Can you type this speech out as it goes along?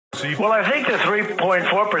Well, I think the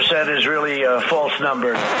 3.4% is really a false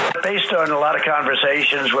number. Based on a lot of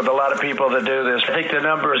conversations with a lot of people that do this, I think the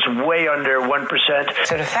number is way under 1%.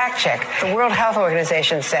 So to fact check, the World Health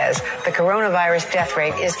Organization says the coronavirus death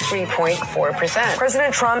rate is 3.4%.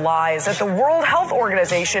 President Trump lies that the World Health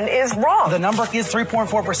Organization is wrong. The number is 3.4%.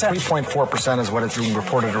 3.4% is what is being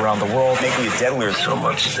reported around the world. Making it deadlier. So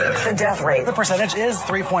much death. The death rate. The percentage is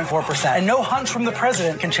 3.4%. And no hunch from the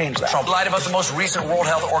president can change that. Trump lied about the most recent World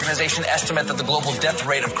Health Organization estimate that the global death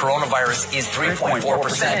rate of coronavirus is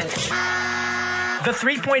 3.4%. The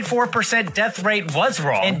 3.4% death rate was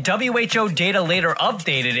wrong, and WHO data later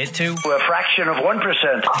updated it to a fraction of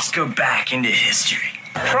 1%. Let's go back into history.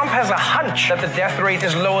 Trump has a hunch that the death rate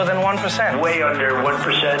is lower than 1%. Way under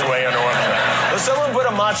 1%. Way under 1%. Will someone put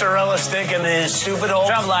a mozzarella stick in his stupid hole?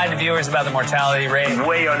 Trump lied to viewers about the mortality rate.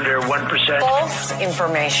 Way under 1%. False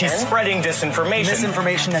information. He's spreading disinformation.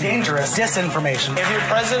 Misinformation and dangerous disinformation. If you're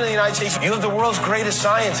president of the United States, you have the world's greatest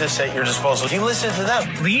scientists at your disposal. You listen to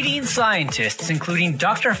them. Leading scientists, including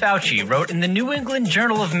Dr. Fauci, wrote in the New England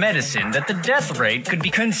Journal of Medicine that the death rate could be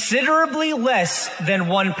considerably less than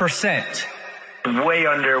 1%. Way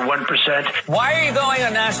under 1%. Why are you going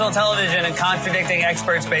on national television and contradicting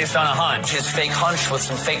experts based on a hunch? His fake hunch with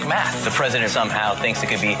some fake math. The president somehow thinks it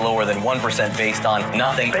could be lower than 1% based on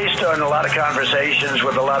nothing. Based on a lot of conversations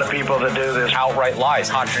with a lot of people that do this. Outright lies,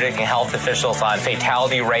 contradicting health officials on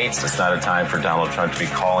fatality rates. It's not a time for Donald Trump to be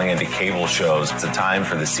calling into cable shows. It's a time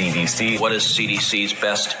for the CDC. What is CDC's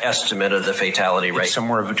best estimate of the fatality rate? It's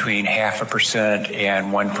somewhere between 0.5% and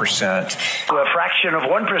 1%. To a fraction of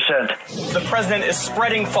 1%. The president is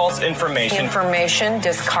spreading false information. Information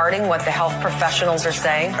discarding what the health professionals are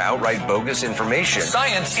saying. Outright bogus information.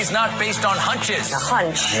 Science is not based on hunches. A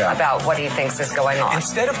hunch about what he thinks is going on.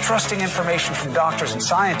 Instead of trusting information from doctors and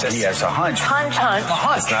scientists, He has a hunch. Hunch.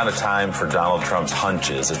 It's not a time for Donald Trump's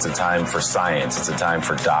hunches. It's a time for science. It's a time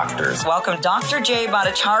for doctors. Welcome, Dr. Jay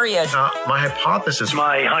Bhattacharya. My hypothesis,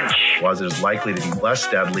 My hunch, was it was likely to be less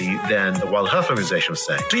deadly than the World Health Organization was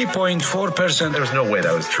saying. 3.4%. There was no way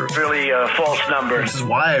that was true. really a false number. This is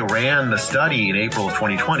why I ran the study in April of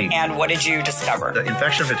 2020. And what did you discover? The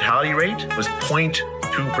infection fatality rate was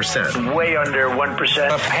 0.2%. Way under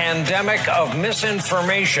 1%. A pandemic of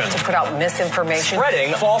misinformation. To put out misinformation.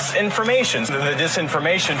 Spreading false information. The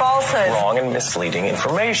disinformation. Falsehoods. Wrong and misleading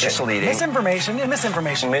information. misinformation and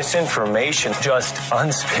misinformation. Misinformation. Just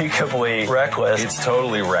unspeakably reckless. It's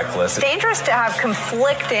totally reckless. Dangerous to have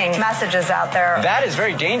conflicting messages out there. That is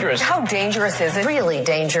very dangerous. How dangerous is it? Really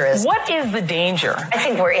dangerous. What is the danger? I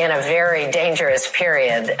think we're in a very dangerous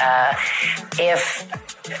period. If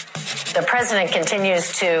the president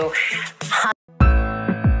continues to hunt.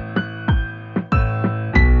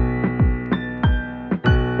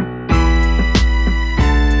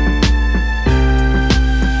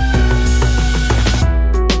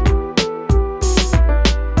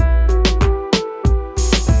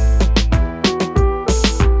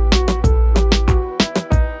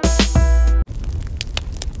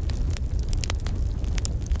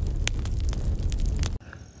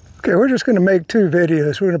 Okay, we're just going to make two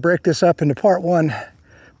videos. We're going to break this up into part one,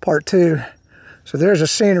 part two. So there's a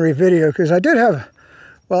scenery video because I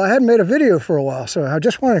hadn't made a video for a while, so I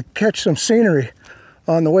just want to catch some scenery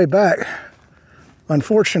on the way back.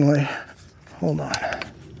 Unfortunately, hold on.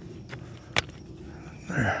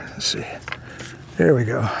 There, let's see. There we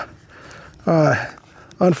go.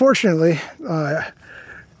 Unfortunately, I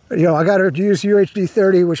got to use UHD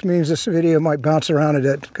 30, which means this video might bounce around a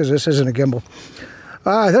bit because this isn't a gimbal.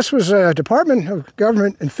 This was Department of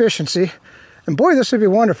Government Efficiency, and boy, this would be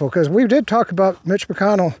wonderful because we did talk about Mitch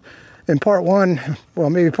McConnell in part one, well,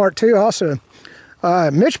 maybe part two also.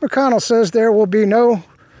 Mitch McConnell says there will be no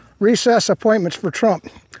recess appointments for Trump,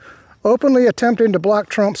 openly attempting to block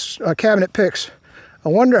Trump's cabinet picks. I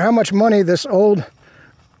wonder how much money this old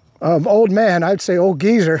man, I'd say old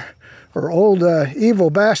geezer, or old evil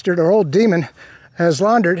bastard, or old demon, has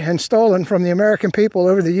laundered and stolen from the American people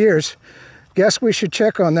over the years. Guess we should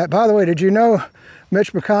check on that. By the way, did you know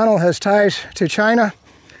Mitch McConnell has ties to China?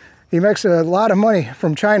 He makes a lot of money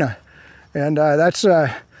from China, and that's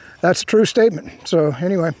a true statement. So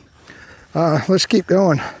anyway, let's keep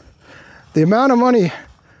going. The amount of money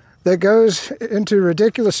that goes into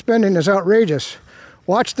ridiculous spending is outrageous.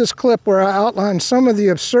 Watch this clip where I outline some of the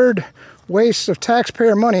absurd wastes of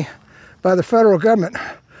taxpayer money by the federal government.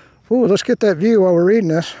 Ooh, let's get that view while we're reading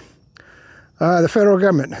this. The federal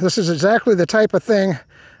government. This is exactly the type of thing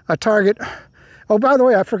I target. Oh, by the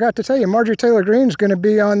way, I forgot to tell you, Marjorie Taylor Greene is going to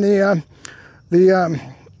be on the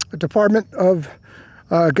Department of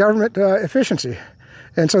Government Efficiency.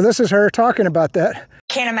 And so this is her talking about that.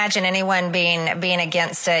 can't imagine anyone being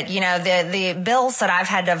against it. You know, the bills that I've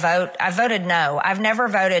had to vote, I voted no. I've never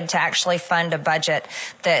voted to actually fund a budget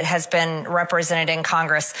that has been represented in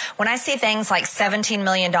Congress. When I see things like $17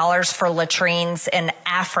 million for latrines in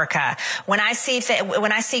Africa, when I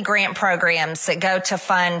see grant programs that go to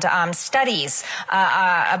fund studies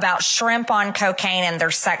about shrimp on cocaine and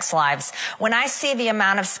their sex lives, when I see the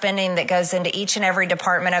amount of spending that goes into each and every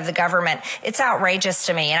department of the government, it's outrageous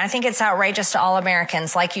to me. And I think it's outrageous to all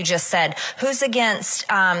Americans. Like you just said, who's against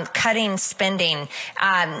cutting spending?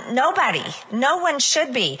 Nobody. No one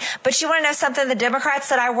should be. But you want to know something? The Democrats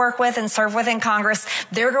that I work with and serve with in Congress,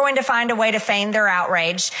 they're going to find a way to feign their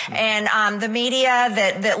outrage. And the media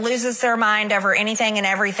that loses their mind over anything and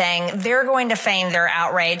everything, they're going to feign their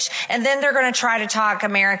outrage. And then they're going to try to talk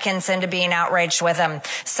Americans into being outraged with them.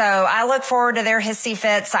 So I look forward to their hissy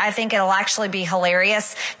fits. I think it'll actually be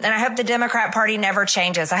hilarious. And I hope the Democrat Party never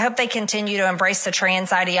changes. I hope they continue to embrace the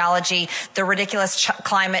trans ideology, the ridiculous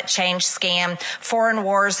climate change scam, foreign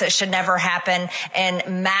wars that should never happen,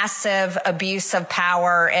 and massive abuse of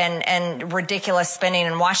power and ridiculous spending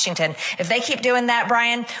in Washington. If they keep doing that,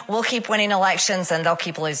 Brian, we'll keep winning elections and they'll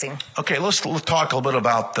keep losing. Okay, let's talk a little bit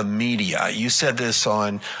about the media. You said this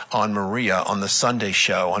on Maria on the Sunday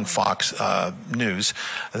show on Fox News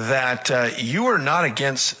that you are not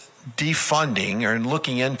against defunding or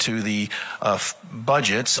looking into the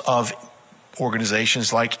budgets of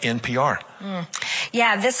organizations like NPR.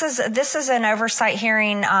 Yeah, this is an oversight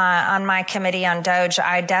hearing on my committee on DOGE.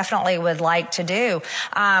 I definitely would like to do.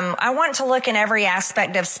 I want to look in every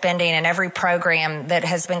aspect of spending and every program that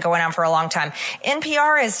has been going on for a long time.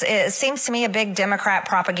 NPR it seems to me a big Democrat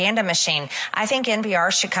propaganda machine. I think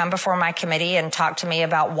NPR should come before my committee and talk to me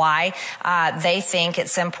about why they think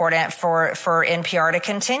it's important for NPR to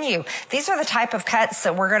continue. These are the type of cuts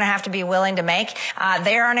that we're going to have to be willing to make.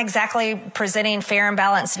 They aren't exactly presenting fair and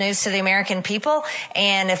balanced news to the American people,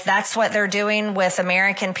 and if that's what they're doing with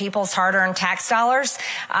American people's hard-earned tax dollars,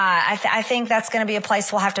 I think that's going to be a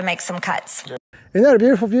place we'll have to make some cuts. Isn't that a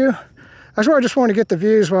beautiful view? That's why I just want to get the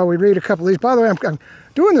views while we read a couple of these. By the way, I'm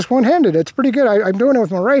doing this one-handed. It's pretty good. I'm doing it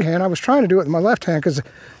with my right hand. I was trying to do it with my left hand because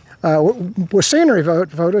with scenery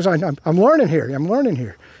photos, I'm learning here. I'm learning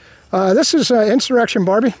here. This is Insurrection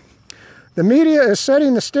Barbie. The media is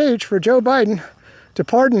setting the stage for Joe Biden to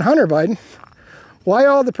pardon Hunter Biden. Why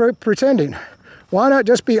all the pretending? Why not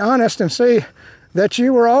just be honest and say that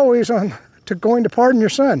you were always going to pardon your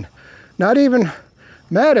son? Not even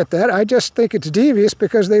mad at that. I just think it's devious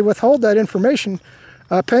because they withhold that information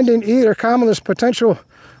pending either Kamala's potential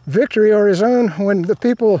victory or his own, when the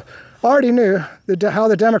people already knew how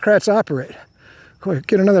the Democrats operate.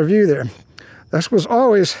 Get another view there. This was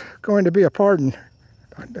always going to be a pardon.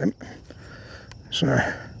 Sorry.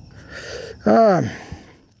 I'm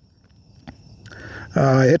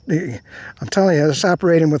telling you, it's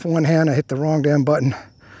operating with one hand. I hit the wrong damn button.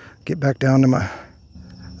 Get back down to my...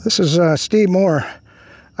 This is Steve Moore.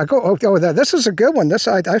 This is a good one. I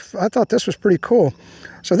thought this was pretty cool.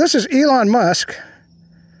 So this is Elon Musk.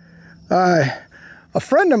 A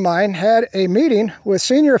friend of mine had a meeting with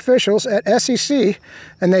senior officials at SEC,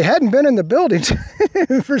 and they hadn't been in the buildings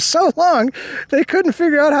for so long, they couldn't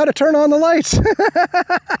figure out how to turn on the lights.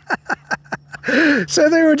 So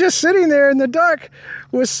they were just sitting there in the dark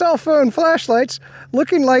with cell phone flashlights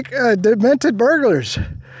looking like demented burglars.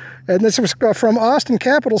 And this was from Austin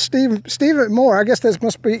Capitol, Stephen Moore. I guess this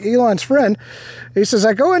must be Elon's friend. He says,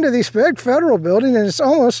 I go into these big federal buildings and it's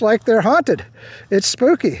almost like they're haunted. It's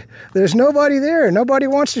spooky. There's nobody there. Nobody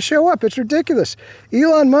wants to show up. It's ridiculous.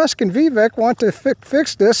 Elon Musk and Vivek want to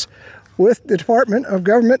fix this with the Department of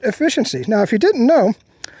Government Efficiency. Now, if you didn't know,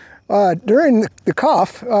 during the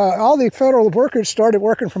cough, all the federal workers started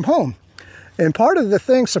working from home. And part of the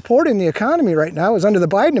thing supporting the economy right now is under the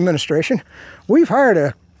Biden administration, we've hired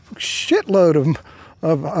a shitload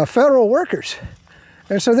of federal workers.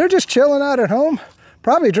 And so they're just chilling out at home,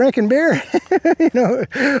 probably drinking beer,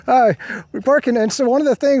 working. And so one of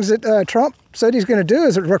the things that Trump said he's going to do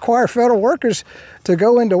is require federal workers to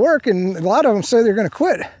go into work, and a lot of them say they're going to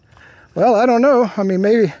quit. Well, I don't know. I mean,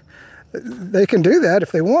 maybe they can do that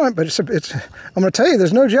if they want, but I'm going to tell you,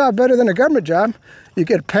 there's no job better than a government job. You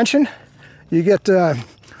get a pension, you get to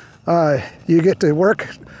work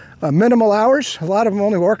minimal hours. A lot of them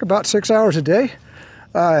only work about 6 hours a day,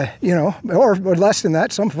 or less than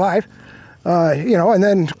that, some 5. And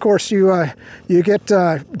then of course you get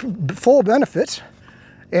full benefits,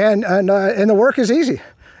 and the work is easy.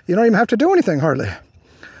 You don't even have to do anything hardly.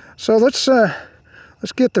 So let's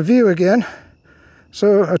get the view again.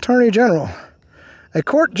 So, Attorney General, a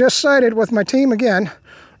court just sided with my team again,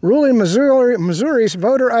 ruling Missouri's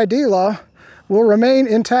voter ID law will remain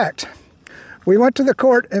intact. We went to the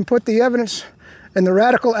court and put the evidence, and the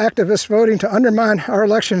radical activists voting to undermine our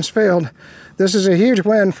elections failed. This is a huge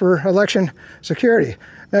win for election security.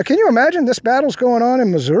 Now, can you imagine this battle's going on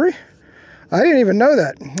in Missouri? I didn't even know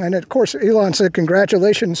that. And of course, Elon said,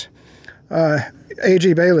 congratulations,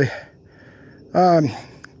 A.G. Bailey.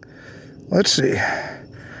 Let's see.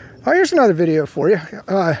 Oh, here's another video for you.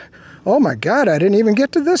 Oh my God, I didn't even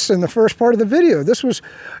get to this in the first part of the video. This was,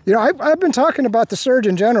 you know, I've been talking about the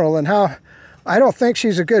Surgeon General and how I don't think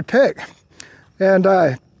she's a good pick. And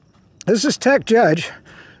this is Tech Judge.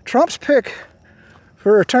 Trump's pick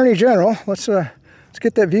for Attorney General. Let's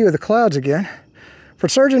get that view of the clouds again. For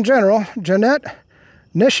Surgeon General, Jeanette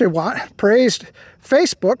Nishawat praised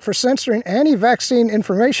Facebook for censoring anti-vaccine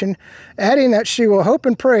information, adding that she will hope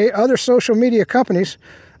and pray other social media companies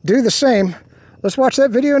do the same. Let's watch that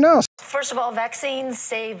video now. First of all, vaccines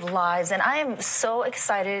save lives, and I am so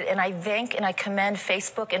excited, and I thank and I commend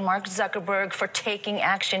Facebook and Mark Zuckerberg for taking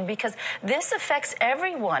action, because this affects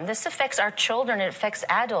everyone. This affects our children. It affects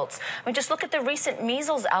adults. I mean, just look at the recent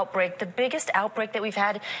measles outbreak, the biggest outbreak that we've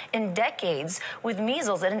had in decades with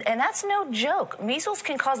measles, and that's no joke. Measles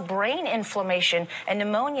can cause brain inflammation and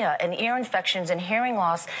pneumonia and ear infections and hearing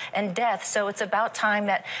loss and death, so it's about time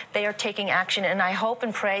that they are taking action, and I hope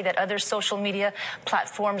and pray that other social media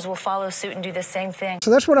platforms will follow suit and do the same thing. So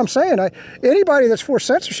that's what I'm saying. Anybody that's for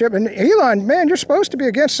censorship, and Elon, man, you're supposed to be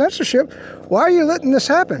against censorship. Why are you letting this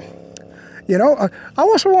happen? You know, I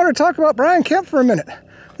also want to talk about Brian Kemp for a minute.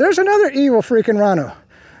 There's another evil freaking rhino.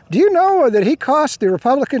 Do you know that he cost the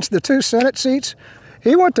Republicans the 2 Senate seats?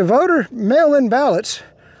 He went to voter mail-in ballots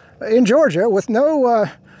in Georgia with no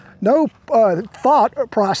thought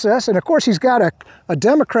process, and of course he's got a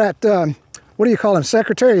Democrat. What do you call him?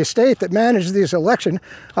 Secretary of State that managed this election.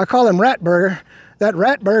 I call him Ratburger. That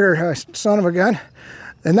Ratburger son of a gun.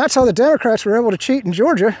 And that's how the Democrats were able to cheat in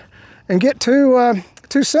Georgia and get 2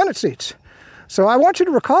 Senate seats. So I want you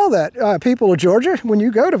to recall that, people of Georgia, when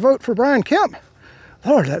you go to vote for Brian Kemp.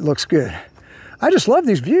 Lord, that looks good. I just love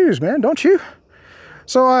these views, man, don't you?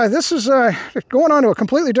 So this is going on to a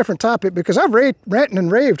completely different topic, because I've ranted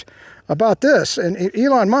and raved about this. And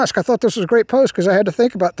Elon Musk, I thought this was a great post because I had to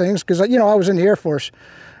think about things, because, you know, I was in the Air Force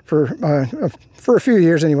for a few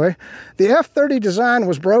years anyway. The F-30 design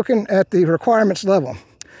was broken at the requirements level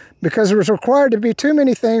because it was required to be too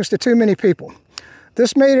many things to too many people.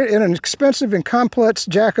 This made it an expensive and complex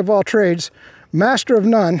jack of all trades, master of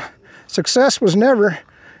none. Success was never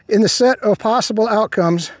in the set of possible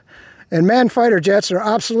outcomes, and manned fighter jets are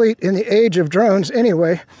obsolete in the age of drones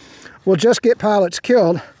anyway. We'll just get pilots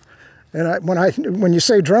killed. And when you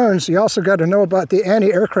say drones, you also got to know about the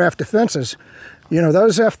anti-aircraft defenses. You know,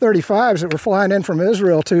 those F-35s that were flying in from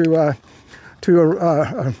Israel to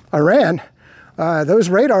Iran, those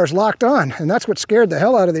radars locked on, and that's what scared the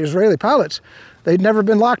hell out of the Israeli pilots. They'd never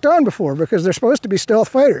been locked on before because they're supposed to be stealth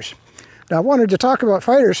fighters. Now, I wanted to talk about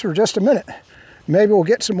fighters for just a minute. Maybe we'll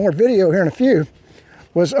get some more video here in a few.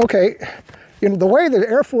 Okay, you know, the way the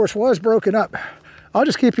Air Force was broken up, I'll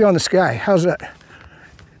just keep you on the sky. How's that?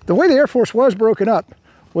 The way the Air Force was broken up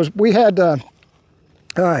was we had, you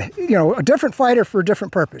know, a different fighter for a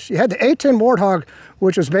different purpose. You had the A-10 Warthog,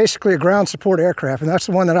 which was basically a ground support aircraft, and that's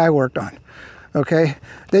the one that I worked on, okay?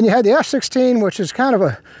 Then you had the F-16, which is kind of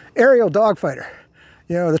a aerial dogfighter.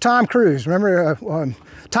 You know, the Tom Cruise, remember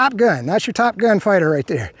Top Gun, that's your Top Gun fighter right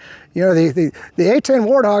there. You know, the A-10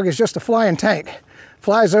 Warthog is just a flying tank.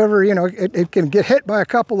 Flies over, you know, it can get hit by a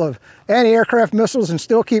couple of anti-aircraft missiles and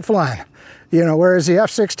still keep flying. You know, whereas the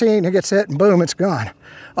F-16, it gets hit and boom, it's gone.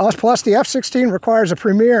 Plus, the F-16 requires a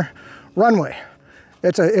premier runway.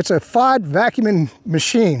 It's a FOD vacuuming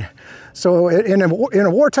machine. So in a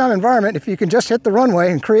wartime environment, if you can just hit the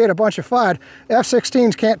runway and create a bunch of FOD,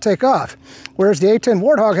 F-16s can't take off. Whereas the A-10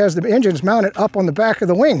 Warthog has the engines mounted up on the back of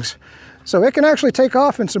the wings. So it can actually take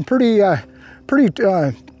off in some pretty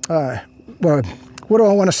what do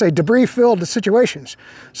I want to say, debris-filled situations.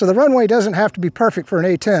 So the runway doesn't have to be perfect for an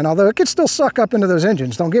A-10, although it can still suck up into those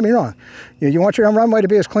engines, don't get me wrong. You want your runway to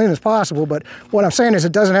be as clean as possible, but what I'm saying is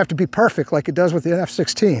it doesn't have to be perfect like it does with the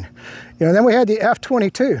F-16. You know, then we had the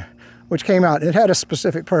F-22, which came out. It had a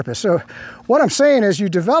specific purpose. So what I'm saying is you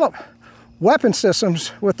develop weapon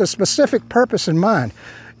systems with a specific purpose in mind.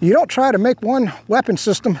 You don't try to make one weapon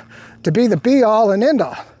system to be the be-all and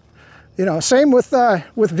end-all. You know, same with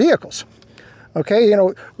vehicles. Okay, you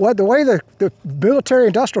know, the way the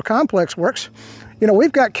military-industrial complex works, you know,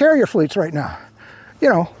 we've got carrier fleets right now. You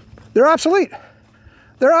know, they're obsolete.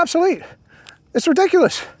 They're obsolete. It's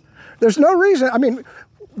ridiculous. There's no reason. I mean,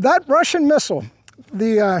 that Russian missile,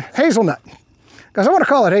 the Hazelnut, because I want to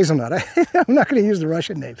call it hazelnut. I'm not going to use the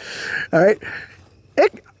Russian name. All right,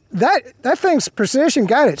 that thing's precision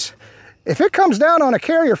guidance. If it comes down on a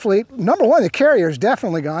carrier fleet, number one, the carrier is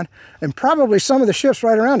definitely gone, and probably some of the ships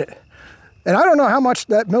right around it. And I don't know how much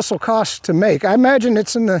that missile costs to make. I imagine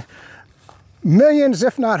it's in the millions,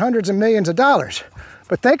 if not hundreds of millions of dollars.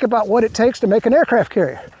 But think about what it takes to make an aircraft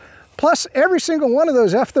carrier. Plus, every single one of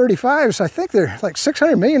those F-35s, I think they're like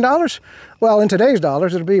 $600 million. Well, in today's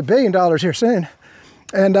dollars, it'll be $1 billion here soon.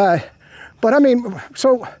 And, but I mean,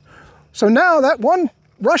 so now that one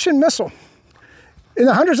Russian missile in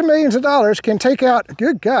the hundreds of millions of dollars can take out,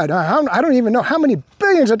 good God, I don't even know how many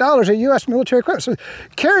billions of dollars of U.S. military equipment. So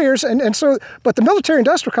carriers, but the military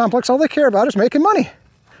industrial complex, all they care about is making money.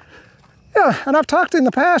 Yeah, and I've talked in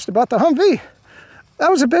the past about the Humvee. That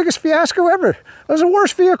was the biggest fiasco ever. It was the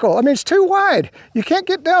worst vehicle. I mean, it's too wide. You can't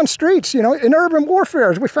get down streets, you know, in urban warfare,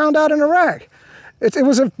 as we found out in Iraq. It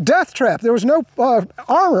was a death trap. There was no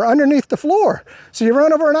armor underneath the floor. So you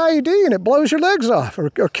run over an IED and it blows your legs off or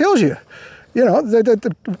kills you. You know,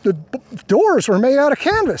 the doors were made out of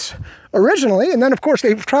canvas originally, and then of course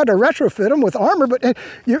they tried to retrofit them with armor, but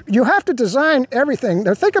you have to design everything.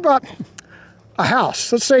 Now think about a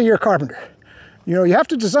house. Let's say you're a carpenter. You know, you have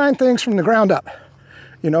to design things from the ground up.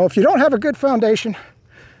 You know, if you don't have a good foundation,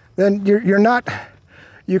 then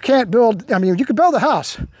you can't build, I mean, you could build a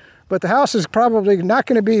house, but the house is probably not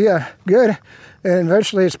going to be good, and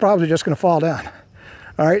eventually it's probably just going to fall down.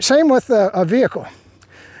 All right, same with a vehicle.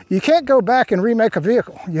 You can't go back and remake a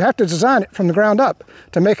vehicle. You have to design it from the ground up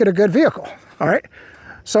to make it a good vehicle, all right?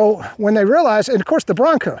 So when they realized, and of course the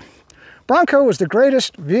Bronco was the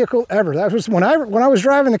greatest vehicle ever. That was when I was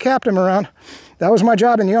driving the Captain around, that was my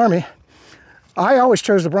job in the Army. I always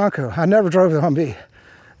chose the Bronco. I never drove the Humvee.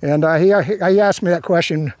 And he asked me that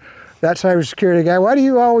question, that cybersecurity guy, why do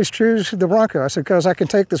you always choose the Bronco? I said, because I can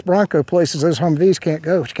take this Bronco places those Humvees can't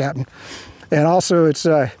go, Captain. And also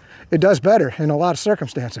it does better in a lot of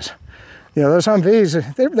circumstances. You know, those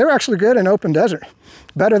Humvees, they're actually good in open desert.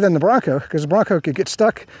 Better than the Bronco, because the Bronco could get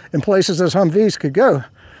stuck in places those Humvees could go.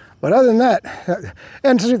 But other than that,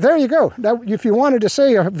 and so there you go. If you wanted to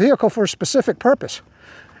say a vehicle for a specific purpose.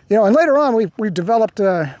 You know, and later on we developed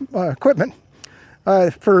equipment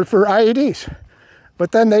for IEDs.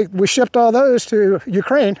 But then we shipped all those to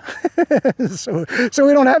Ukraine. so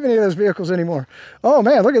we don't have any of those vehicles anymore. Oh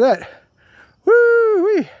man, look at that.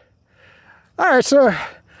 Woo-wee. All right, so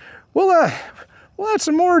we'll add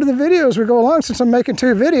some more to the video as we go along, since I'm making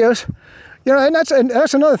 2 videos. You know, and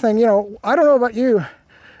that's another thing. You know, I don't know about you.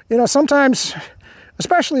 You know, sometimes,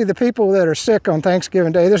 especially the people that are sick on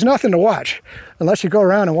Thanksgiving Day, there's nothing to watch unless you go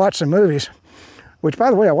around and watch some movies. Which,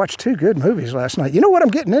 by the way, I watched 2 good movies last night. You know what I'm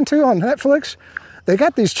getting into on Netflix? They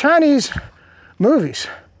got these Chinese movies,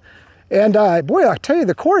 and boy, I tell you,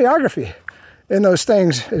 the choreography in those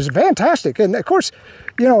things is fantastic. And of course,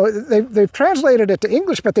 you know, they've translated it to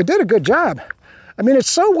English, but they did a good job. I mean, it's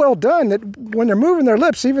so well done that when they're moving their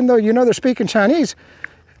lips, even though you know they're speaking Chinese,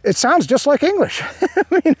 it sounds just like English.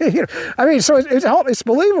 So it's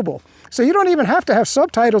believable. So you don't even have to have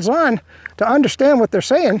subtitles on to understand what they're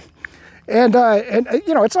saying. And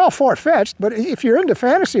you know, it's all far-fetched, but if you're into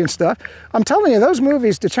fantasy and stuff, I'm telling you, those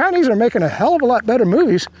movies, the Chinese are making a hell of a lot better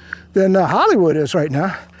movies than Hollywood is right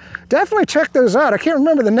now. Definitely check those out. I can't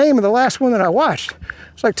remember the name of the last one that I watched.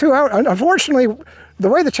 It's like 2 hours. Unfortunately, the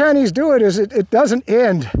way the Chinese do it is it doesn't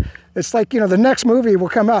end. It's like, you know, the next movie will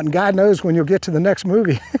come out and God knows when you'll get to the next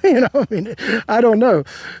movie. You know, I mean, I don't know.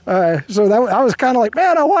 So I was kind of like,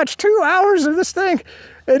 man, I watched 2 hours of this thing.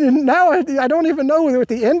 And now I don't even know what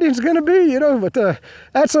the ending's going to be, you know, but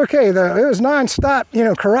that's okay. It was nonstop, you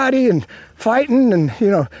know, karate and fighting and, you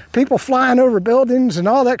know, people flying over buildings and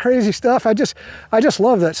all that crazy stuff. I just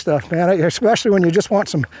love that stuff, man, especially when you just want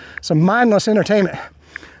some mindless entertainment.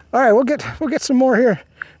 All right, we'll get some more here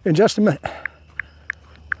in just a minute.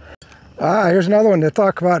 Here's another one to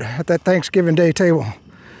talk about at that Thanksgiving Day table.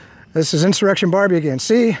 This is Insurrection Barbie again.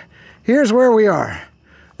 See, here's where we are.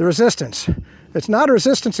 The resistance. It's not a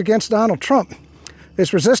resistance against Donald Trump.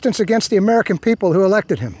 It's resistance against the American people who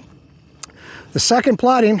elected him. The second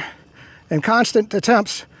plotting and constant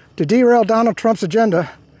attempts to derail Donald Trump's agenda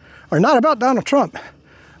are not about Donald Trump.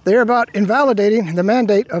 They are about invalidating the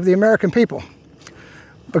mandate of the American people.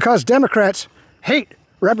 Because Democrats hate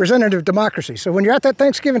representative democracy. So when you're at that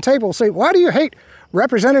Thanksgiving table, say, why do you hate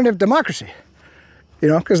representative democracy? You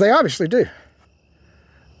know, because they obviously do.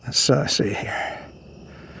 Let's see here.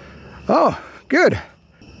 Oh, good.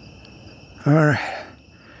 All right.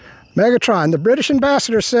 Megatron, the British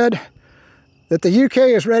ambassador said that the UK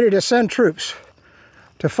is ready to send troops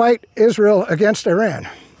to fight Israel against Iran.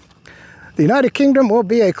 The United Kingdom will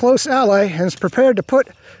be a close ally and is prepared to put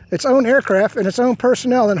its own aircraft and its own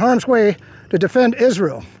personnel in harm's way to defend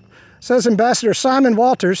Israel, says Ambassador Simon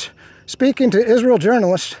Walters, speaking to Israel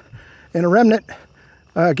journalists in a remnant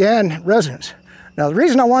Gan residence. Now, the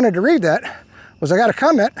reason I wanted to read that was I got a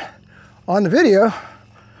comment on the video,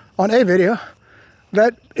 on a video,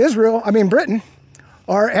 that Britain,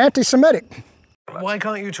 are anti-Semitic. Why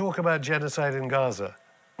can't you talk about genocide in Gaza?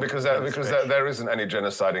 Because there isn't any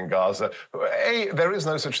genocide in Gaza. There is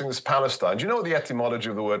no such thing as Palestine. Do you know what the etymology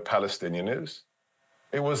of the word Palestinian is?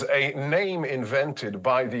 It was a name invented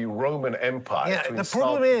by the Roman Empire. Yeah, to the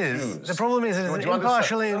problem is, as an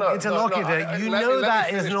impartial interlocutor, you know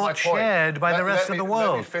that is not shared by the rest of the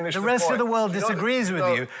world. The rest of the world disagrees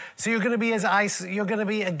with you, so you're going to be you're going to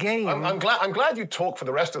be again. I'm glad you talk for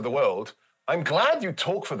the rest of the world. I'm glad you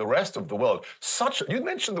talk for the rest of the world. You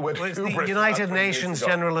mentioned the word hubris. It's the United Nations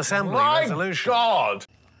General Assembly resolution. My God!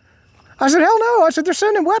 I said, hell no. I said, they're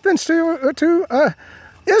sending weapons to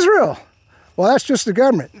Israel. Well, that's just the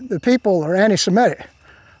government. The people are anti-Semitic.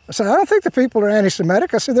 I said, I don't think the people are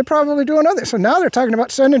anti-Semitic. I said, they're probably doing other. So now they're talking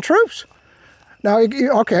about sending troops. Now,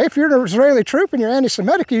 okay, if you're an Israeli troop and you're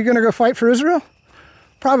anti-Semitic, are you going to go fight for Israel?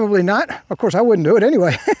 Probably not. Of course, I wouldn't do it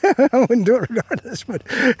anyway. I wouldn't do it regardless.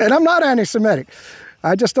 And I'm not anti-Semitic.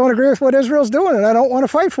 I just don't agree with what Israel's doing, and I don't want to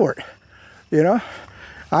fight for it. You know,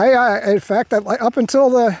 in fact, up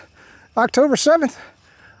until the October 7th,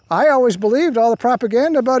 I always believed all the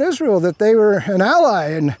propaganda about Israel, that they were an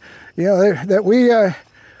ally, and they're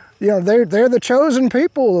the chosen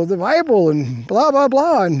people of the Bible, and blah blah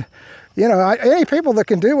blah. And any people that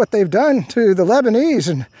can do what they've done to the Lebanese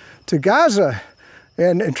and to Gaza,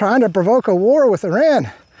 and trying to provoke a war with Iran,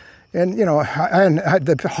 and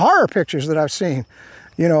the horror pictures that I've seen,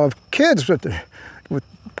 of kids with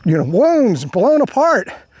wounds blown apart,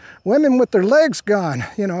 women with their legs gone.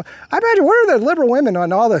 I imagine, where are the liberal women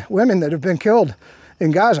on all the women that have been killed in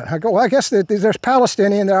Gaza? I go, well, I guess there's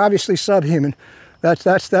Palestinian. They're obviously subhuman. That's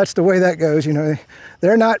the way that goes.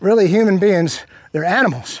 They're not really human beings. They're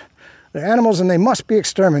animals. They're animals, and they must be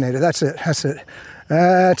exterminated. That's it.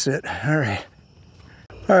 All right.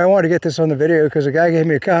 All right, I wanted to get this on the video because a guy gave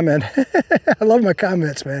me a comment. I love my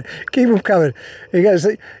comments, man. Keep them coming. He goes,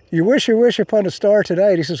 you wish upon a star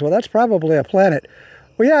tonight. He says, well, that's probably a planet.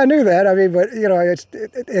 Well, yeah, I knew that. I mean, but,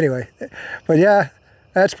 anyway. But, yeah,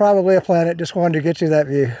 that's probably a planet. Just wanted to get you that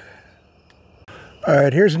view. All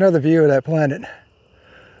right, here's another view of that planet.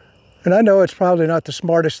 And I know it's probably not the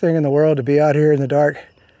smartest thing in the world to be out here in the dark,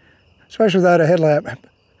 especially without a headlamp.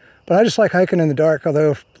 But I just like hiking in the dark,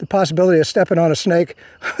 although the possibility of stepping on a snake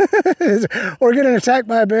or getting attacked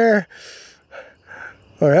by a bear,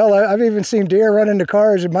 or hell, I've even seen deer run into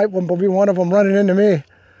cars. It might be one of them running into me.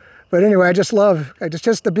 But anyway, I just love,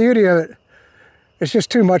 just the beauty of it. It's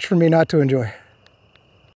just too much for me not to enjoy.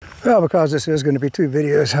 Well, because this is going to be 2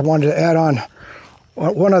 videos, I wanted to add on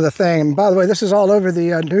one other thing. And by the way, this is all over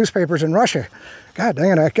the newspapers in Russia. God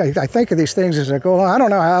dang it, I think of these things as I go along. I don't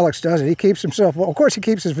know how Alex does it. He keeps himself, well, of course he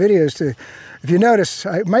keeps his videos too. If you notice,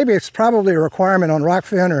 maybe it's probably a requirement on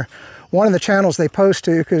Rockfin or one of the channels they post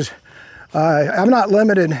to, because I'm not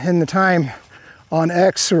limited in the time on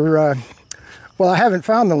X or, well, I haven't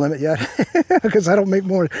found the limit yet because I don't make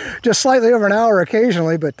more, just slightly over an hour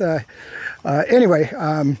occasionally, but anyway,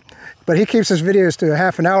 but he keeps his videos to a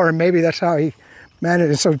half an hour, and maybe that's how he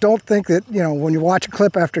manages. So don't think that, when you watch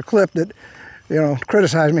clip after clip that,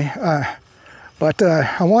 criticize me. But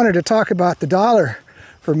I wanted to talk about the dollar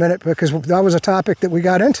for a minute, because that was a topic that we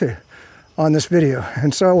got into on this video.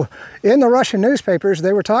 And so in the Russian newspapers,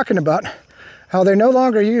 they were talking about how they no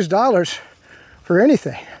longer use dollars for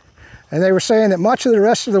anything. And they were saying that much of the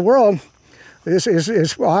rest of the world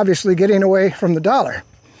is obviously getting away from the dollar.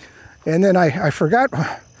 And then I forgot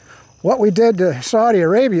what we did to Saudi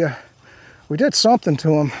Arabia. We did something to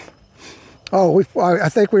them. Oh, I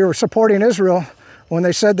think we were supporting Israel when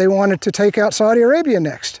they said they wanted to take out Saudi Arabia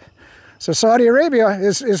next. So Saudi Arabia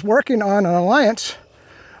is working on an alliance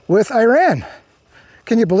with Iran.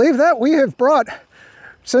 Can you believe that? We have brought,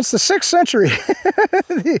 since the 6th century,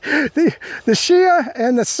 the Shia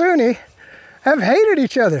and the Sunni have hated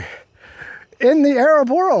each other in the Arab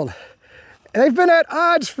world. They've been at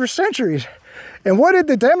odds for centuries. And what did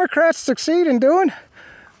the Democrats succeed in doing?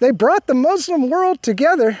 They brought the Muslim world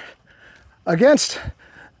together against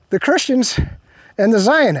the Christians and the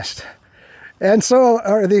Zionists. And so,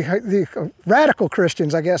 or the radical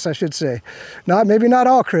Christians, I guess I should say. Maybe not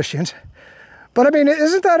all Christians. But I mean,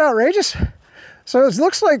 isn't that outrageous? So it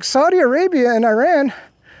looks like Saudi Arabia and Iran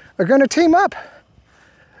are going to team up.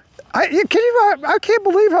 I can't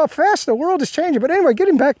believe how fast the world is changing. But anyway,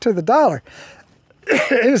 getting back to the dollar,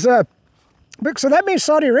 is So that means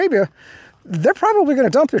Saudi Arabia, they're probably going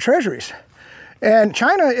to dump their treasuries. And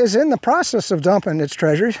China is in the process of dumping its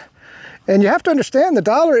treasuries. And you have to understand the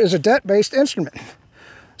dollar is a debt-based instrument.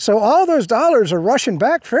 So all those dollars are rushing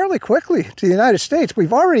back fairly quickly to the United States.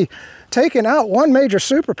 We've already taken out one major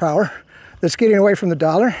superpower that's getting away from the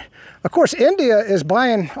dollar. Of course, India is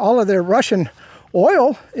buying all of their Russian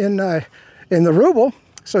oil in the ruble,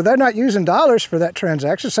 so they're not using dollars for that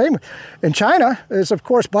transaction. Same in China is, of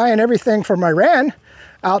course, buying everything from Iran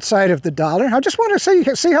outside of the dollar. I just want to say you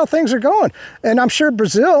can see how things are going. And I'm sure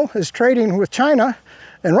Brazil is trading with China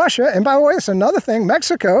and Russia. And by the way, it's another thing.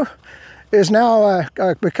 Mexico is now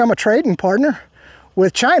become a trading partner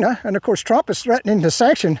with China. And of course, Trump is threatening to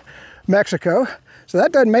sanction Mexico. So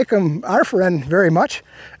that doesn't make them our friend very much.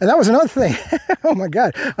 And that was another thing. Oh my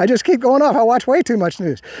God, I just keep going off. I watch way too much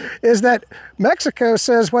news. Is that Mexico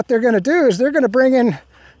says what they're going to do is they're going to bring in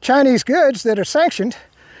Chinese goods that are sanctioned,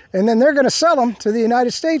 and then they're going to sell them to the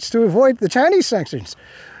United States to avoid the Chinese sanctions.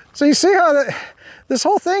 So you see how this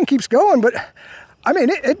whole thing keeps going, but I mean,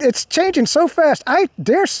 it's changing so fast. I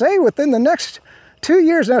dare say within the next 2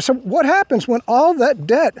 years now. So what happens when all that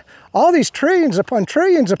debt, all these trillions upon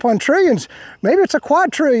trillions upon trillions, maybe it's a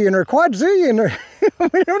quadrillion or quadzillion, or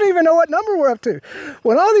we don't even know what number we're up to.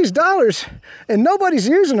 When all these dollars, and nobody's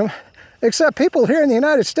using them except people here in the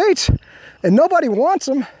United States, and nobody wants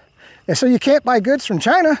them, and so you can't buy goods from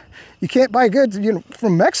China, you can't buy goods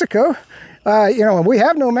from Mexico, and we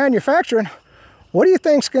have no manufacturing. What do you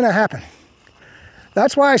think's going to happen?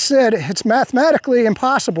 That's why I said it's mathematically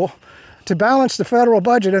impossible to balance the federal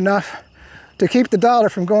budget enough to keep the dollar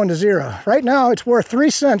from going to zero. Right now, it's worth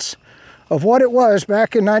 3 cents of what it was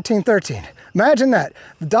back in 1913. Imagine that.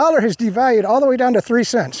 The dollar has devalued all the way down to 3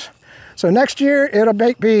 cents. So next year, it'll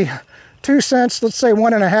be 2 cents, let's say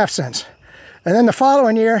 1.5 cents. And then the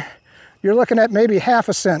following year, you're looking at maybe half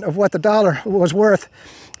a cent of what the dollar was worth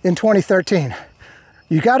in 2013.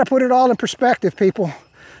 You got to put it all in perspective, people.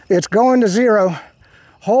 It's going to zero.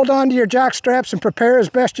 Hold on to your jock straps and prepare as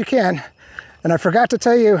best you can. And I forgot to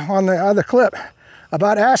tell you on the other clip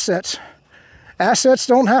about assets. Assets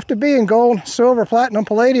don't have to be in gold, silver, platinum,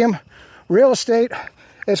 palladium, real estate.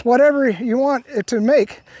 It's whatever you want it to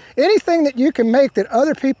make. Anything that you can make that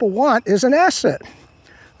other people want is an asset,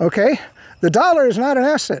 okay? The dollar is not an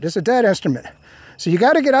asset, it's a debt instrument. So you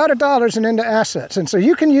got to get out of dollars and into assets. And so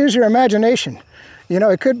you can use your imagination.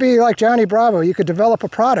 It could be like Johnny Bravo. You could develop a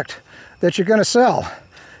product that you're going to sell.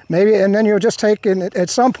 Maybe, and then you'll just take, at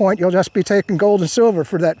some point, you'll just be taking gold and silver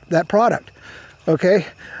for that product, okay?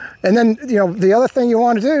 And then, the other thing you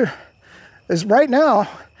want to do is right now,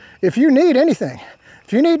 if you need anything,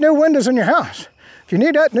 if you need new windows in your house, if you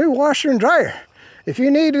need that new washer and dryer, if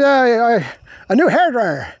you need a new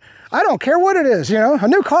hairdryer, I don't care what it is, a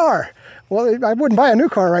new car. Well, I wouldn't buy a new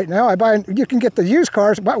car right now. You can get the used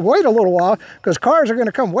cars, but wait a little while, because cars are going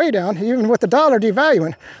to come way down, even with the dollar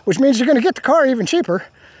devaluing, which means you're going to get the car even cheaper.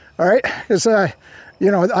 All right, because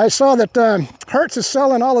I saw that Hertz is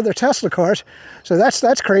selling all of their Tesla cars, so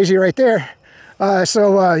that's crazy right there.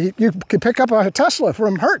 So you could pick up a Tesla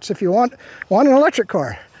from Hertz if you want an electric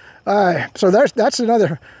car. So that's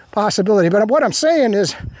another possibility. But what I'm saying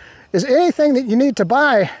is anything that you need to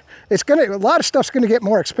buy, a lot of stuff's going to get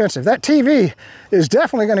more expensive. That TV is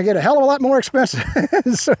definitely going to get a hell of a lot more expensive.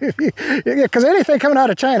 So because anything coming out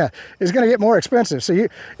of China is going to get more expensive. So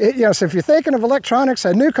so if you're thinking of electronics,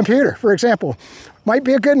 a new computer, for example, might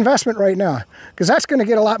be a good investment right now, because that's going to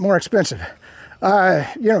get a lot more expensive.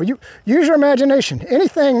 You use your imagination.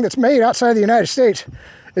 Anything that's made outside the United States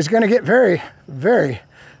is going to get very, very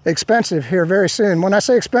expensive here very soon. When I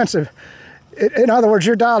say expensive, in other words,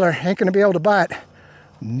 your dollar ain't going to be able to buy it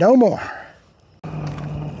no more.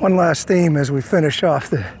 One last theme as we finish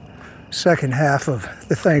off the second half of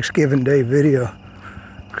the Thanksgiving Day video,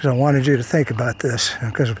 because I wanted you to think about this.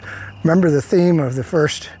 Because remember, the theme of the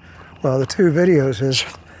the 2 videos is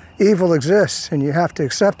evil exists and you have to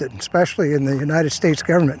accept it, especially in the United States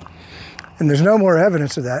government. And there's no more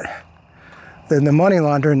evidence of that than the money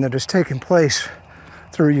laundering that has taken place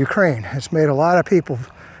through Ukraine. It's made a lot of people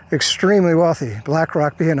extremely wealthy,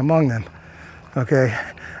 BlackRock being among them. Okay,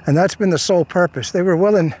 and that's been the sole purpose. They were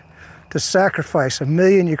willing to sacrifice 1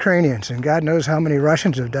 million Ukrainians, and God knows how many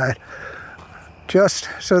Russians have died, just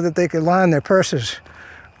so that they could line their purses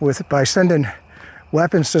by sending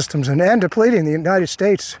weapon systems and depleting the United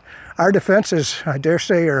States. Our defenses, I dare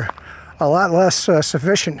say, are a lot less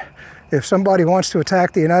sufficient. If somebody wants to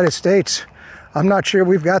attack the United States, I'm not sure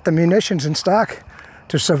we've got the munitions in stock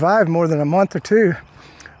to survive more than a month or 2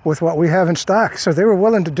 with what we have in stock. So they were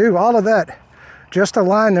willing to do all of that just to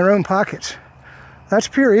line their own pockets. That's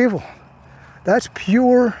pure evil. That's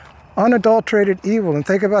pure unadulterated evil. And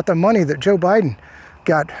think about the money that Joe Biden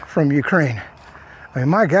got from Ukraine. I mean,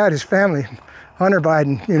 my God, his family, Hunter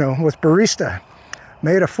Biden, you know, with Barista,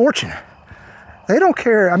 made a fortune. They don't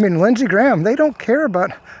care. I mean, Lindsey Graham, they don't care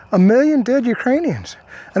about 1 million dead Ukrainians.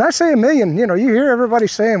 And I say 1 million, you know, you hear everybody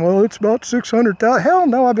saying, well, it's about 600,000. Hell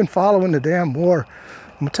no, I've been following the damn war.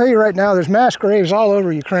 I'm going to tell you right now, there's mass graves all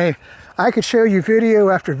over Ukraine. I could show you video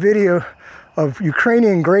after video of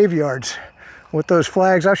Ukrainian graveyards with those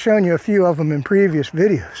flags. I've shown you a few of them in previous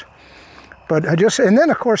videos. But and then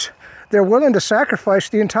of course, they're willing to sacrifice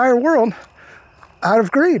the entire world out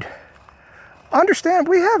of greed. Understand,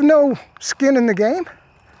 we have no skin in the game.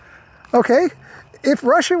 Okay, if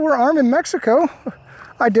Russia were arming Mexico,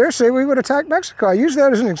 I dare say we would attack Mexico. I use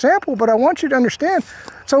that as an example, but I want you to understand.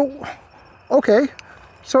 So, okay,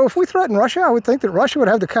 so if we threaten Russia, I would think that Russia would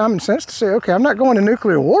have the common sense to say, okay, I'm not going to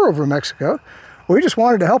nuclear war over Mexico. We just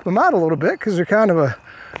wanted to help them out a little bit because they're kind of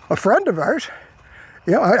a friend of ours.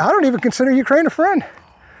 You know, I don't even consider Ukraine a friend.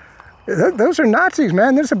 Those are Nazis,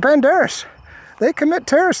 man. Those are Banderas. They commit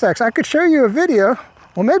terrorist acts. I could show you a video,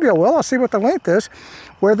 well, maybe I will, I'll see what the length is,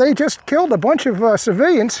 where they just killed a bunch of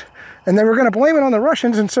civilians, and they were going to blame it on the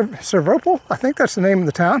Russians in Sevastopol. I think that's the name of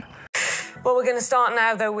the town. Well, we're going to start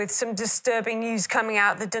now, though, with some disturbing news coming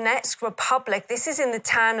out of the Donetsk Republic. This is in the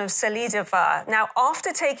town of Selidovo. Now,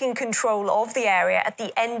 after taking control of the area at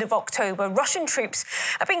the end of October, Russian troops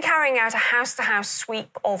have been carrying out a house-to-house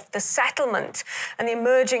sweep of the settlement. And the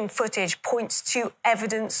emerging footage points to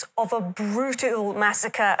evidence of a brutal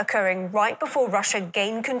massacre occurring right before Russia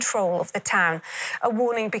gained control of the town. A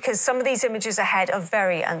warning, because some of these images ahead are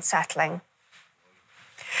very unsettling.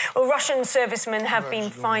 Well, Russian servicemen have been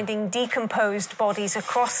finding decomposed bodies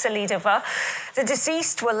across Selidovo. The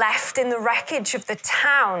deceased were left in the wreckage of the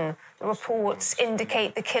town. The reports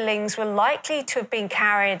indicate the killings were likely to have been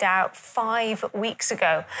carried out 5 weeks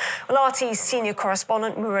ago. Well, RT's senior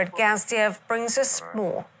correspondent Murad Gazdiev brings us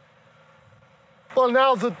more. Well,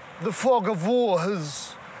 now that the fog of war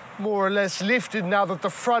has more or less lifted, now that the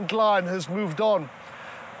front line has moved on,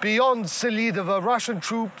 beyond Selidovo, Russian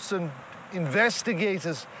troops and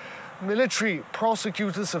investigators, military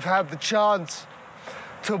prosecutors have had the chance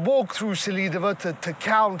to walk through Selidovo, to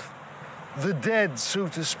count the dead, so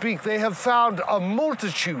to speak. They have found a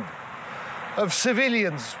multitude of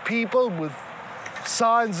civilians, people with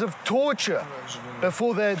signs of torture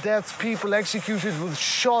before their deaths, people executed with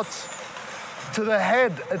shots to the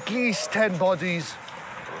head. At least 10 bodies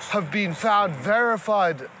have been found,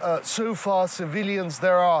 verified so far, civilians.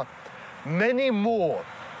 There are many more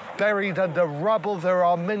buried under rubble. There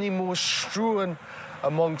are many more strewn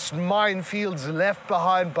amongst minefields left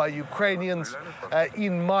behind by Ukrainians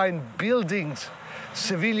in mine buildings.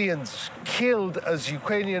 Civilians killed as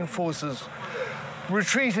Ukrainian forces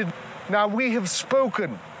retreated. Now, we have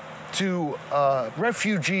spoken to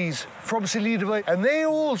refugees from Selidovo, and they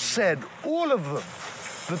all said, all of them,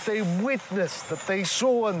 that they witnessed, that they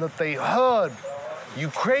saw, and that they heard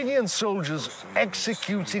Ukrainian soldiers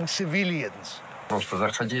executing civilians.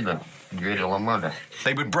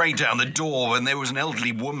 They would break down the door when there was an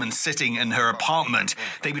elderly woman sitting in her apartment.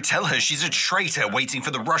 They would tell her she's a traitor waiting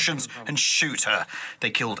for the Russians and shoot her. They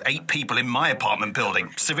killed 8 people in my apartment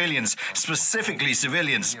building. Civilians, specifically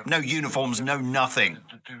civilians. No uniforms, no nothing.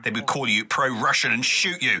 They would call you pro-Russian and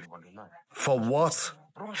shoot you. For what?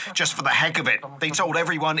 Just for the heck of it. They told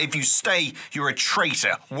everyone if you stay, you're a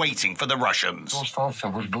traitor waiting for the Russians.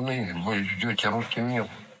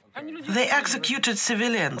 They executed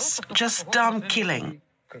civilians, just dumb killing.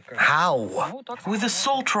 How? With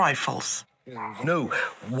assault rifles. No,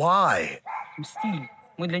 why?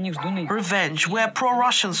 Revenge. We're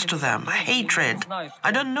pro-Russians to them. Hatred.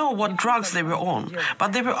 I don't know what drugs they were on,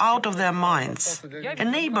 but they were out of their minds. A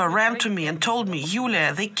neighbor ran to me and told me,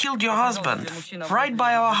 Yulia, they killed your husband. Right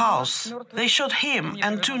by our house. They shot him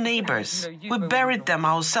and 2 neighbors. We buried them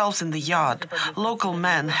ourselves in the yard. Local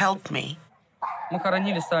men helped me.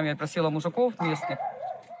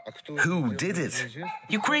 Who did it?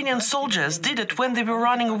 Ukrainian soldiers did it when they were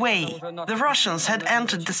running away. The Russians had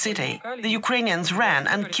entered the city. The Ukrainians ran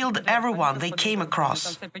and killed everyone they came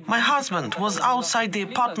across. My husband was outside the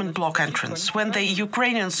apartment block entrance when the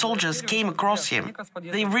Ukrainian soldiers came across him.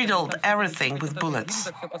 They riddled everything with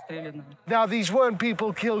bullets. Now, these weren't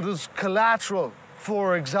people killed as collateral,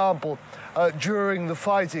 for example, during the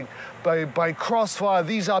fighting by crossfire.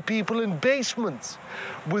 These are people in basements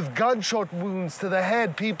with gunshot wounds to the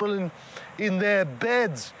head, people in their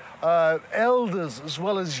beds, elders as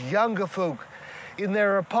well as younger folk in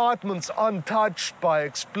their apartments, untouched by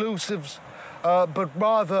explosives, but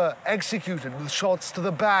rather executed with shots to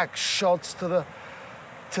the back, shots to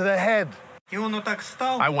the head.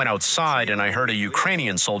 I went outside and I heard a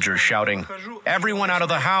Ukrainian soldier shouting, "Everyone out of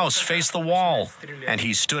the house, face the wall." And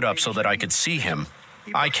he stood up so that I could see him.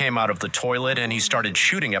 I came out of the toilet and he started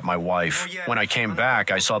shooting at my wife. When I came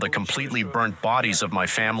back, I saw the completely burnt bodies of my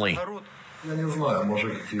family.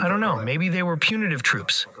 I don't know. Maybe they were punitive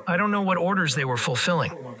troops. I don't know what orders they were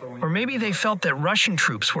fulfilling. Or maybe they felt that Russian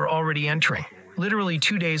troops were already entering. Literally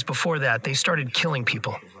 2 days before that, they started killing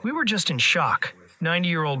people. We were just in shock.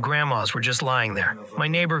 90-year-old grandmas were just lying there. My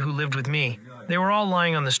neighbor who lived with me, they were all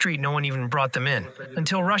lying on the street. No one even brought them in.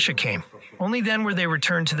 Until Russia came. Only then were they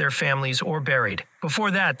returned to their families or buried.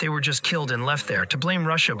 Before that, they were just killed and left there to blame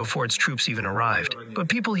Russia before its troops even arrived. But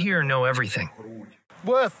people here know everything.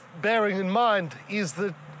 Worth bearing in mind is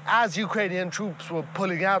that as Ukrainian troops were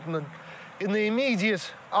pulling out and in the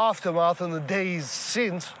immediate aftermath and the days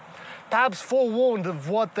since, perhaps forewarned of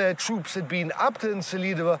what their troops had been up to in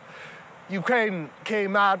Selidova, Ukraine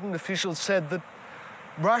came out and officials said that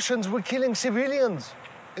Russians were killing civilians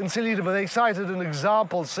in Selidova. They cited an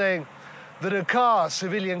example saying that a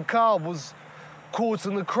civilian car, was caught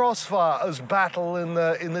in the crossfire as battle in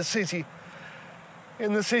the city.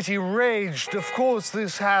 In the city raged. Of course,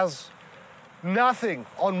 this has nothing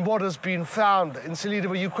on what has been found in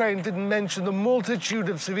Selidova. Ukraine didn't mention the multitude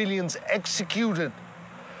of civilians executed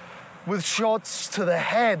with shots to the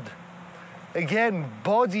head. Again,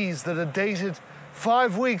 bodies that are dated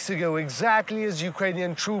 5 weeks ago, exactly as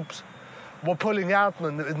Ukrainian troops were pulling out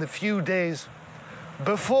in the few days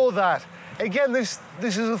before that. Again, this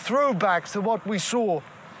is a throwback to what we saw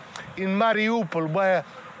in Mariupol, where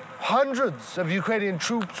hundreds of Ukrainian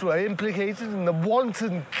troops were implicated in the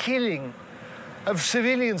wanton killing of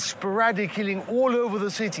civilians, sporadic killing all over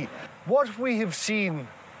the city. What we have seen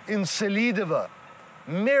in Selidova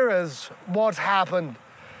mirrors what happened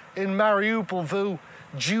in Mariupol, though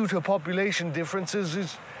due to population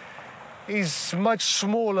differences is much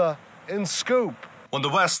smaller in scope. When the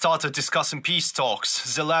West started discussing peace talks,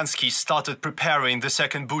 Zelensky started preparing the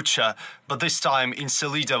second Bucha, but this time in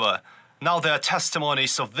Selidova. Now there are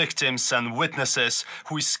testimonies of victims and witnesses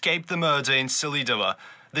who escaped the murder in Selidova.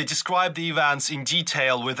 They describe the events in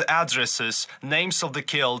detail with addresses, names of the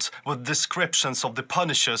killed, with descriptions of the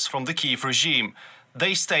punishers from the Kiev regime.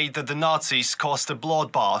 They state that the Nazis caused a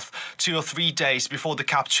bloodbath 2 or 3 days before the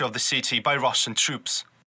capture of the city by Russian troops.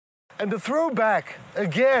 And a throwback,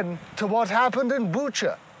 again, to what happened in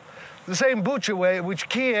Bucha. The same Bucha which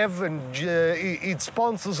Kiev and its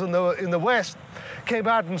sponsors in the West came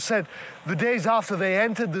out and said the days after they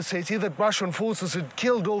entered the city that Russian forces had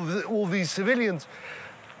killed all these civilians.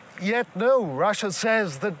 Yet no, Russia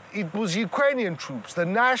says that it was Ukrainian troops, the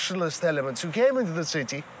nationalist elements, who came into the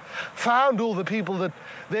city, found all the people that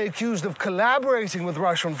they accused of collaborating with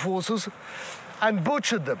Russian forces and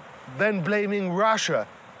butchered them, then blaming Russia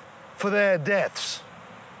for their deaths.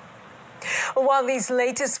 While these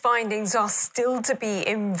latest findings are still to be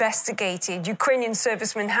investigated, Ukrainian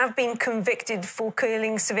servicemen have been convicted for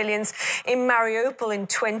killing civilians in Mariupol in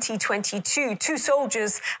 2022. 2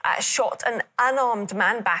 soldiers shot an unarmed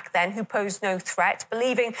man back then who posed no threat,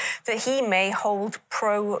 believing that he may hold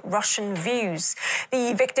pro-Russian views.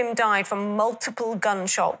 The victim died from multiple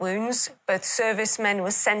gunshot wounds. Both servicemen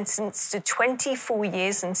were sentenced to 24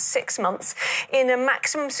 years and 6 months in a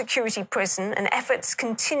maximum security prison, and efforts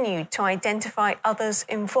continued to identify others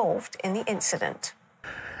involved in the incident.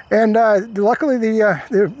 And luckily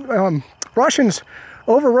the Russians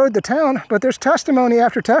overrode the town, but there's testimony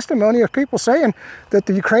after testimony of people saying that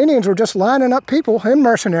the Ukrainians were just lining up people and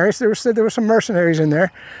mercenaries. There were some mercenaries in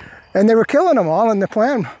there, and they were killing them all, and the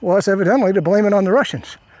plan was evidently to blame it on the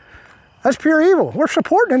Russians. That's pure evil. We're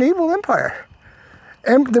supporting an evil empire.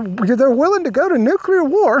 And they're willing to go to nuclear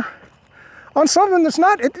war on something that's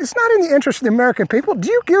it's not in the interest of the American people.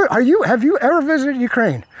 Have you ever visited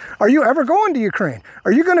Ukraine? Are you ever going to Ukraine?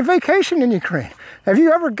 Are you going to vacation in Ukraine? Have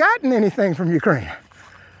you ever gotten anything from Ukraine?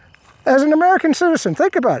 As an American citizen,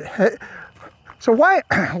 think about it. So why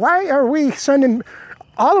are we sending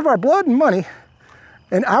all of our blood and money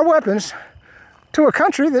and our weapons to a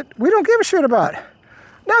country that we don't give a shit about?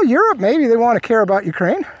 Now Europe, maybe they want to care about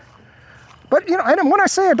Ukraine. But when I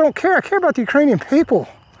say I don't care, I care about the Ukrainian people.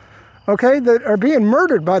 Okay, that are being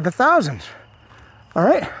murdered by the thousands. All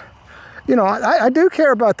right? I do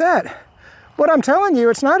care about that. But I'm telling you,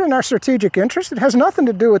 it's not in our strategic interest. It has nothing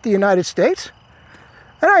to do with the United States.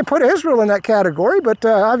 And I put Israel in that category, but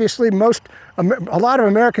obviously a lot of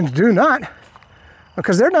Americans do not,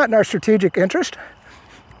 because they're not in our strategic interest.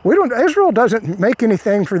 Israel doesn't make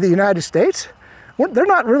anything for the United States.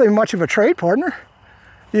 They're not really much of a trade partner,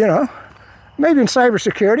 maybe in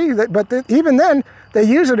cybersecurity, but even then, they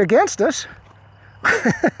use it against us,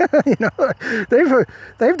 You know,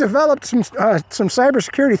 they've developed some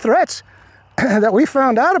cybersecurity threats that we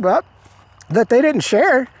found out about that they didn't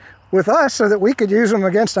share with us so that we could use them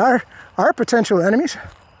against our potential enemies.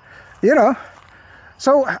 You know,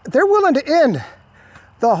 so they're willing to end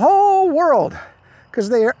the whole world because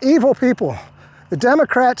they are evil people. The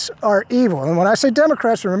Democrats are evil. And when I say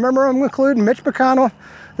Democrats, remember I'm including Mitch McConnell,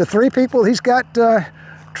 the 3 people he's got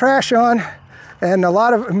trash on, and a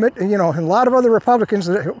lot of, you know, and a lot of other Republicans.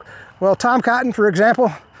 Well, Tom Cotton, for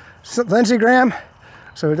example, Lindsey Graham.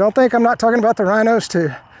 So don't think I'm not talking about the rhinos too.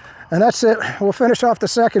 And that's it. We'll finish off the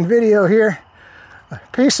second video here.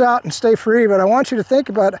 Peace out and stay free. But I want you to think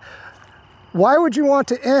about, why would you want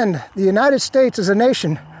to end the United States as a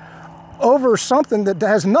nation over something that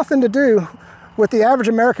has nothing to do with the average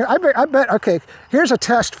American? I bet, okay, here's a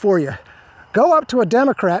test for you. Go up to a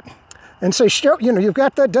Democrat and say, you know, you've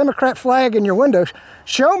got that Democrat flag in your window.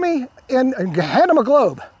 Show me, and hand them a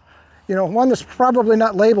globe. You know, one that's probably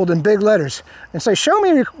not labeled in big letters. And say, show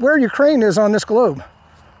me where Ukraine is on this globe.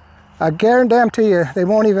 I guarantee you, they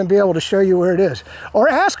won't even be able to show you where it is. Or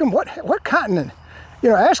ask them, what continent? You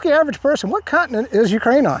know, ask the average person, what continent is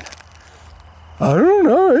Ukraine on? I don't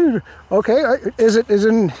know. Okay, is it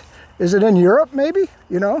in Europe maybe?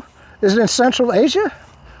 You know, is it in Central Asia?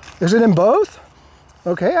 Is it in both?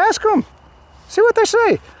 Okay, ask them. See what they say.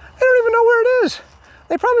 They don't even know where it is.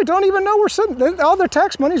 They probably don't even know where all their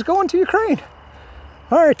tax money's going to Ukraine.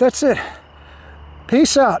 All right, that's it.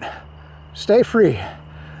 Peace out. Stay free.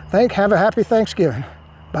 Have a happy Thanksgiving.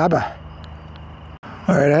 Bye-bye.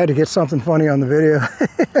 All right, I had to get something funny on the video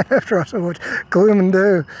after so much gloom and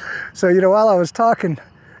doom. So, you know, while I was talking,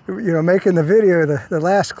 you know, making the video, the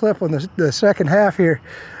last clip on the second half here,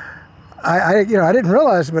 I didn't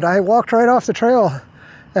realize, but I walked right off the trail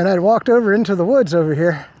and I walked over into the woods over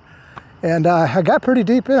here, and I got pretty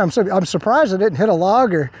deep in. I'm surprised I didn't hit a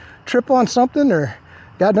log or trip on something, or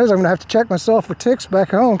God knows I'm gonna have to check myself for ticks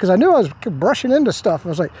back home, because I knew I was brushing into stuff. I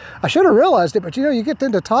was like, I should have realized it, but you know, you get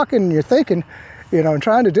into talking and you're thinking, you know, and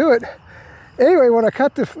trying to do it. Anyway, when I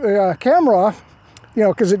cut the camera off, you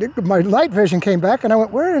know, because my night vision came back, and I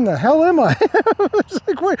went, where in the hell am I? It's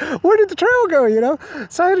like, where did the trail go, you know?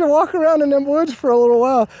 So I had to walk around in them woods for a little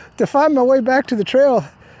while to find my way back to the trail.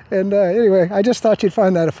 And anyway, I just thought you'd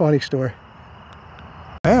find that a funny story.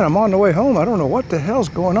 Man, I'm on the way home. I don't know what the hell's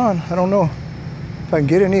going on. I don't know if I can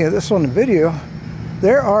get any of this on the video.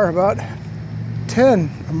 There are about 10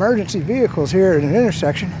 emergency vehicles here at an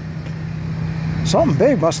intersection. Something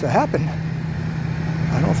big must have happened.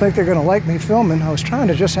 I don't think they're gonna like me filming. I was trying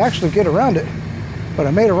to just actually get around it, but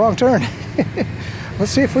I made a wrong turn.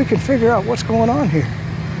 Let's see if we can figure out what's going on here.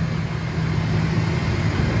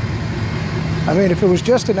 I mean, if it was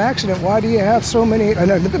just an accident, why do you have so many?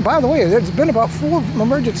 And by the way, there's been about 4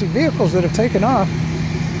 emergency vehicles that have taken off.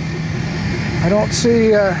 I don't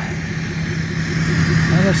see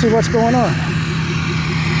what's going on.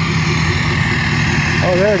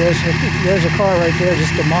 Oh, there it is. There's a car right there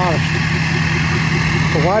just demolished.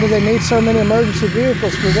 But why do they need so many emergency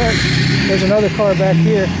vehicles for that? There's another car back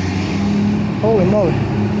here. Holy moly.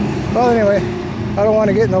 Well, anyway, I don't want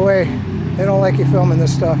to get in the way. They don't like you filming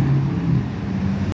this stuff.